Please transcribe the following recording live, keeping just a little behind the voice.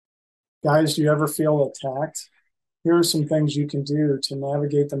Guys, do you ever feel attacked? Here are some things you can do to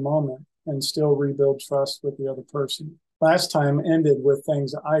navigate the moment and still rebuild trust with the other person. Last time ended with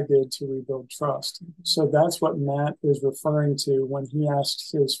things I did to rebuild trust. So that's what Matt is referring to when he asked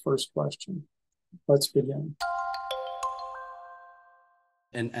his first question. Let's begin.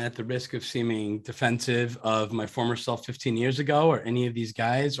 And at the risk of seeming defensive of my former self 15 years ago or any of these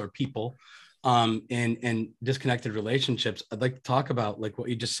guys or people in disconnected relationships, I'd like to talk about like what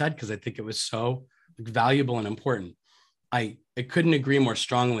you just said, because I think it was so valuable and important. I couldn't agree more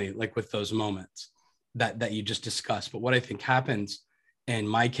strongly, like with those moments that you just discussed. But what I think happens in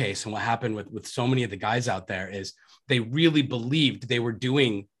my case and what happened with so many of the guys out there is they really believed they were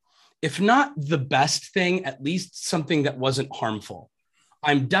doing, if not the best thing, at least something that wasn't harmful.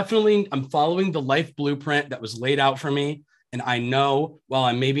 I'm following the life blueprint that was laid out for me. And I know, while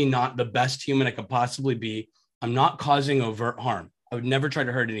I'm maybe not the best human I could possibly be, I'm not causing overt harm. I would never try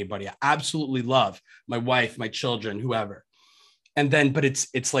to hurt anybody. I absolutely love my wife, my children, whoever. And then, but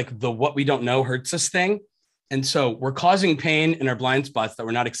it's like the what we don't know hurts us thing. And so we're causing pain in our blind spots that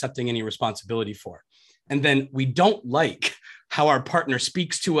we're not accepting any responsibility for. And then we don't like how our partner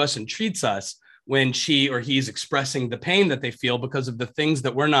speaks to us and treats us when she or he's expressing the pain that they feel because of the things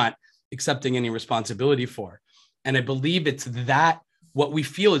that we're not accepting any responsibility for. And I believe it's that what we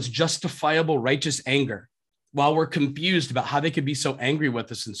feel is justifiable, righteous anger while we're confused about how they could be so angry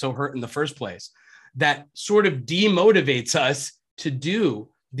with us and so hurt in the first place, that sort of demotivates us to do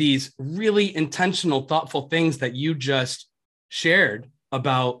these really intentional, thoughtful things that you just shared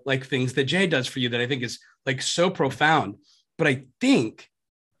about, like things that Jay does for you that I think is like so profound. But I think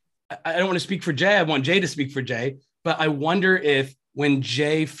I don't want to speak for Jay. I want Jay to speak for Jay, but I wonder if when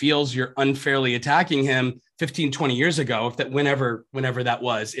Jay feels you're unfairly attacking him 15, 20 years ago, if that whenever that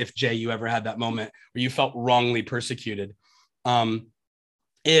was, if Jay, you ever had that moment where you felt wrongly persecuted,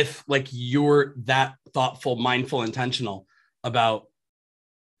 if like you're that thoughtful, mindful, intentional about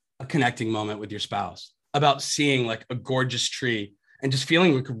a connecting moment with your spouse, about seeing like a gorgeous tree and just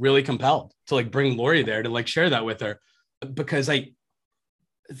feeling like really compelled to like bring Lori there to like share that with her, because I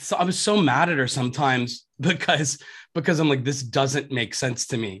was so mad at her sometimes because I'm like, this doesn't make sense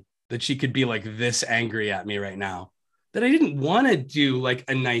to me that she could be like this angry at me right now, that I didn't want to do like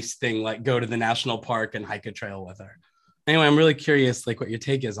a nice thing, like go to the national park and hike a trail with her. Anyway, I'm really curious, like what your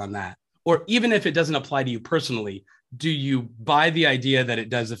take is on that. Or even if it doesn't apply to you personally, do you buy the idea that it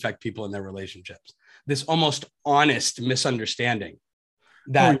does affect people in their relationships? This almost honest misunderstanding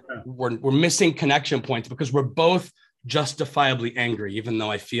Oh, that yeah. we're missing connection points because we're both justifiably angry, even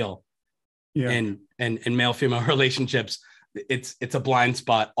though I feel Yeah. in male female relationships, it's a blind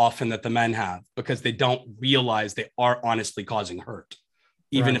spot often that the men have because they don't realize they are honestly causing hurt,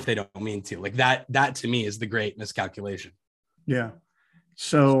 even Right. if they don't mean to. Like that to me is the great miscalculation. Yeah.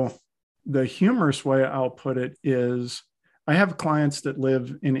 So the humorous way I'll put it is I have clients that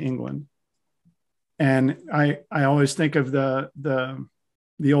live in England. And I always think of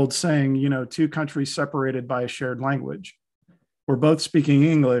the old saying, you know, two countries separated by a shared language. We're both speaking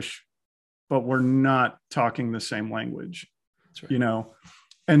English, but we're not talking the same language, That's right. you know.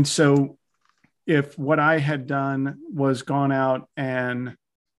 And so if what I had done was gone out and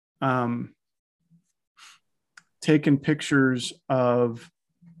um, taken pictures of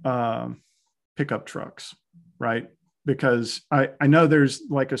pickup trucks, right? Because I know there's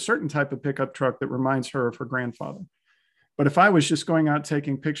like a certain type of pickup truck that reminds her of her grandfather. But if I was just going out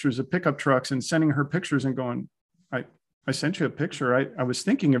taking pictures of pickup trucks and sending her pictures and going, I sent you a picture. I was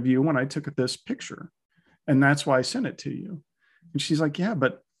thinking of you when I took this picture. And that's why I sent it to you. And she's like, yeah,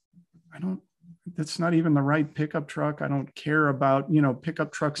 but I don't, that's not even the right pickup truck. I don't care about, you know,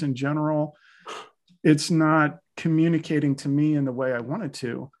 pickup trucks in general. It's not communicating to me in the way I wanted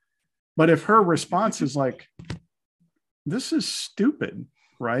to. But if her response is like, this is stupid,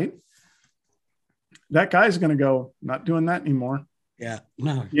 right? That guy's going to go, not doing that anymore. Yeah.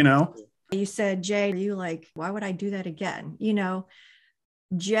 No. You know? You said, Jay, you like, why would I do that again? You know,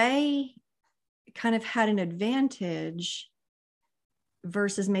 Jay kind of had an advantage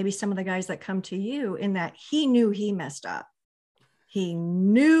versus maybe some of the guys that come to you in that he knew he messed up. He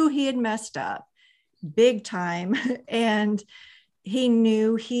knew he had messed up big time. And he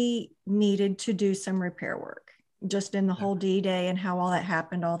knew he needed to do some repair work just in the whole D-Day and how all that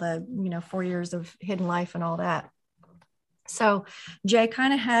happened, all the, 4 years of hidden life and all that. So Jay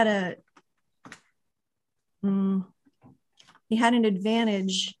kind of had he had an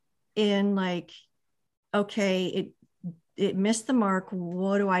advantage in like, okay, it missed the mark.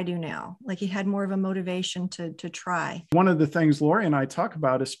 What do I do now? Like he had more of a motivation to try. One of the things Lori and I talk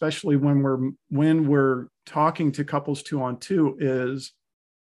about, especially when we're talking to couples 2-on-2, is,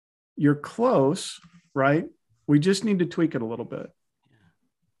 you're close, right? We just need to tweak it a little bit.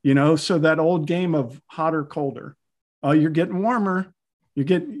 So that old game of hot or colder. Oh, you're getting warmer. You're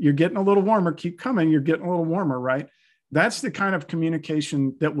getting a little warmer. Keep coming. You're getting a little warmer, right? That's the kind of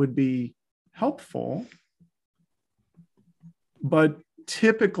communication that would be helpful. But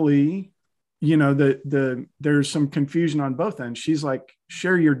typically, there's some confusion on both ends. She's like,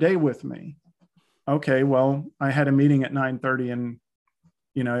 share your day with me. Okay, well, I had a meeting at 9:30 and,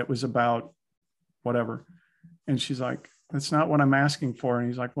 it was about whatever. And she's like, that's not what I'm asking for. And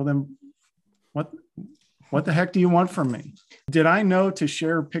he's like, well, then what the heck do you want from me? Did I know to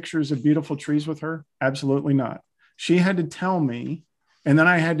share pictures of beautiful trees with her? Absolutely not. She had to tell me, and then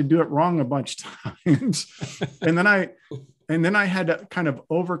I had to do it wrong a bunch of times. and then I had to kind of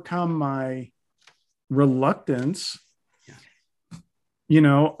overcome my reluctance,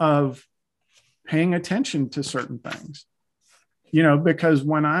 of paying attention to certain things, because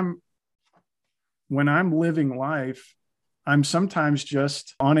when I'm living life, I'm sometimes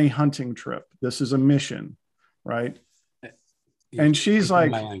just on a hunting trip. This is a mission, right? And she's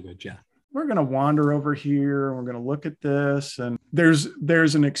like, my language, yeah. We're going to wander over here and we're going to look at this. And there's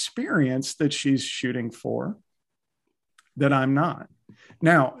an experience that she's shooting for that I'm not.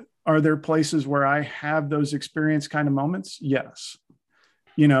 Now, are there places where I have those experience kind of moments? Yes.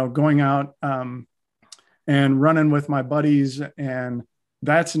 Going out and running with my buddies, and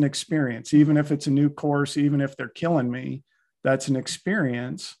that's an experience. Even if it's a new course, even if they're killing me, that's an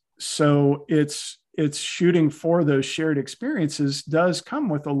experience. So it's shooting for those shared experiences does come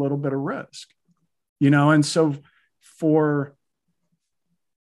with a little bit of risk, and so for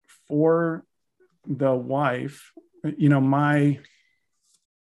the wife, my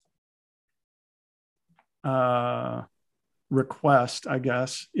request, I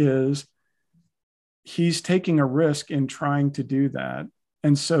guess, is he's taking a risk in trying to do that.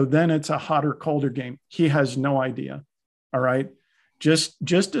 And so then it's a hotter, colder game. He has no idea. All right. Just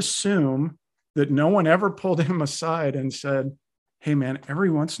assume that no one ever pulled him aside and said, hey man, every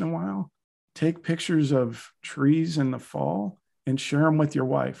once in a while, take pictures of trees in the fall and share them with your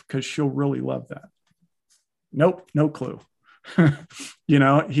wife, because she'll really love that. Nope. No clue. He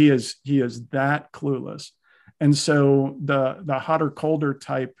is that clueless. And so the hotter, colder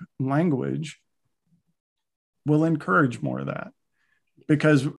type language will encourage more of that,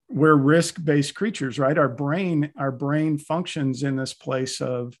 because we're risk-based creatures, right? Our brain functions in this place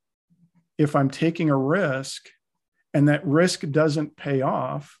of, if I'm taking a risk and that risk doesn't pay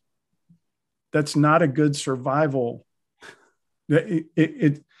off, that's not a good survival.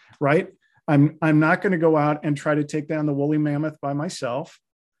 Right? I'm not going to go out and try to take down the woolly mammoth by myself,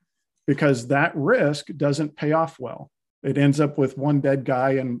 because that risk doesn't pay off well. It ends up with one dead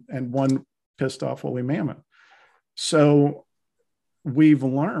guy and one pissed off woolly mammoth. So we've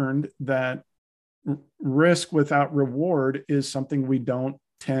learned that risk without reward is something we don't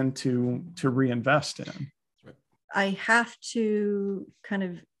tend to reinvest in. I have to kind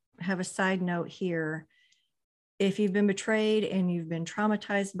of have a side note here. If you've been betrayed and you've been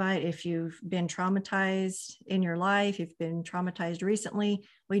traumatized by it, if you've been traumatized in your life, you've been traumatized recently,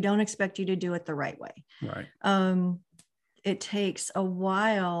 we don't expect you to do it the right way. Right. It takes a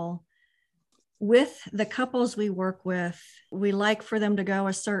while. With the couples we work with, we like for them to go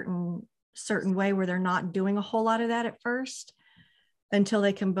a certain way where they're not doing a whole lot of that at first, until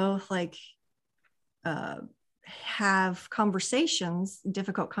they can both have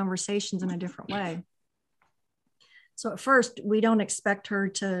difficult conversations in a different way. So at first, we don't expect her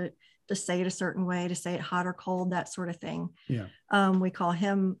to say it a certain way, to say it hot or cold, that sort of thing. Yeah. We call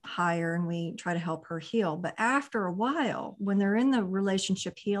him higher and we try to help her heal. But after a while, when they're in the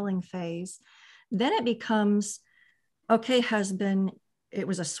relationship healing phase, then it becomes, okay, husband, it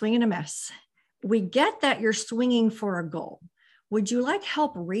was a swing and a miss. We get that you're swinging for a goal. Would you like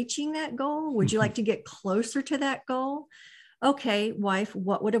help reaching that goal? Would you like to get closer to that goal? Okay, wife,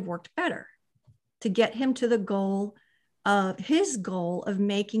 what would have worked better to get him to the goal of his goal of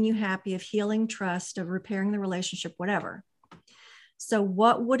making you happy, of healing trust, of repairing the relationship, whatever. So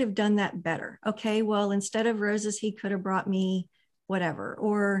what would have done that better? Okay, well, instead of roses, he could have brought me whatever.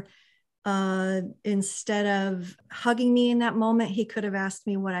 Or instead of hugging me in that moment, he could have asked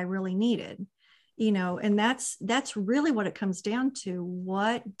me what I really needed. And that's really what it comes down to.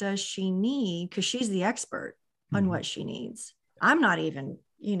 What does she need? Because she's the expert on what she needs. I'm not even,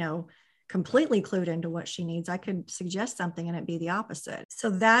 completely clued into what she needs. I could suggest something and it'd be the opposite. So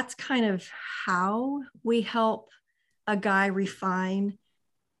that's kind of how we help a guy refine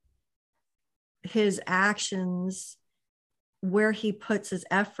his actions, where he puts his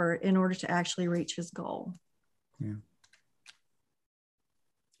effort in order to actually reach his goal. Yeah.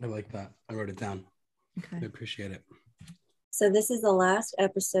 I like that. I wrote it down. Okay. I appreciate it. So this is the last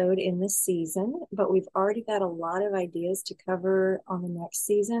episode in this season, but we've already got a lot of ideas to cover on the next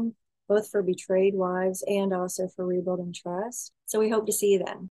season, both for betrayed wives and also for rebuilding trust. So we hope to see you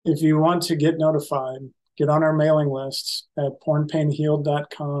then. If you want to get notified, get on our mailing lists at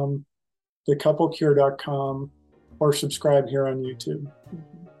pornpainhealed.com, thecouplecure.com, or subscribe here on YouTube.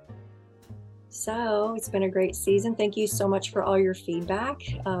 So it's been a great season. Thank you so much for all your feedback.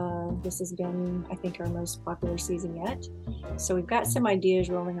 This has been, I think, our most popular season yet. So we've got some ideas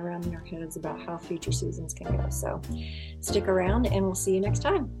rolling around in our heads about how future seasons can go. So stick around and we'll see you next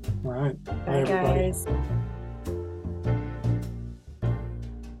time. All right. Bye, guys.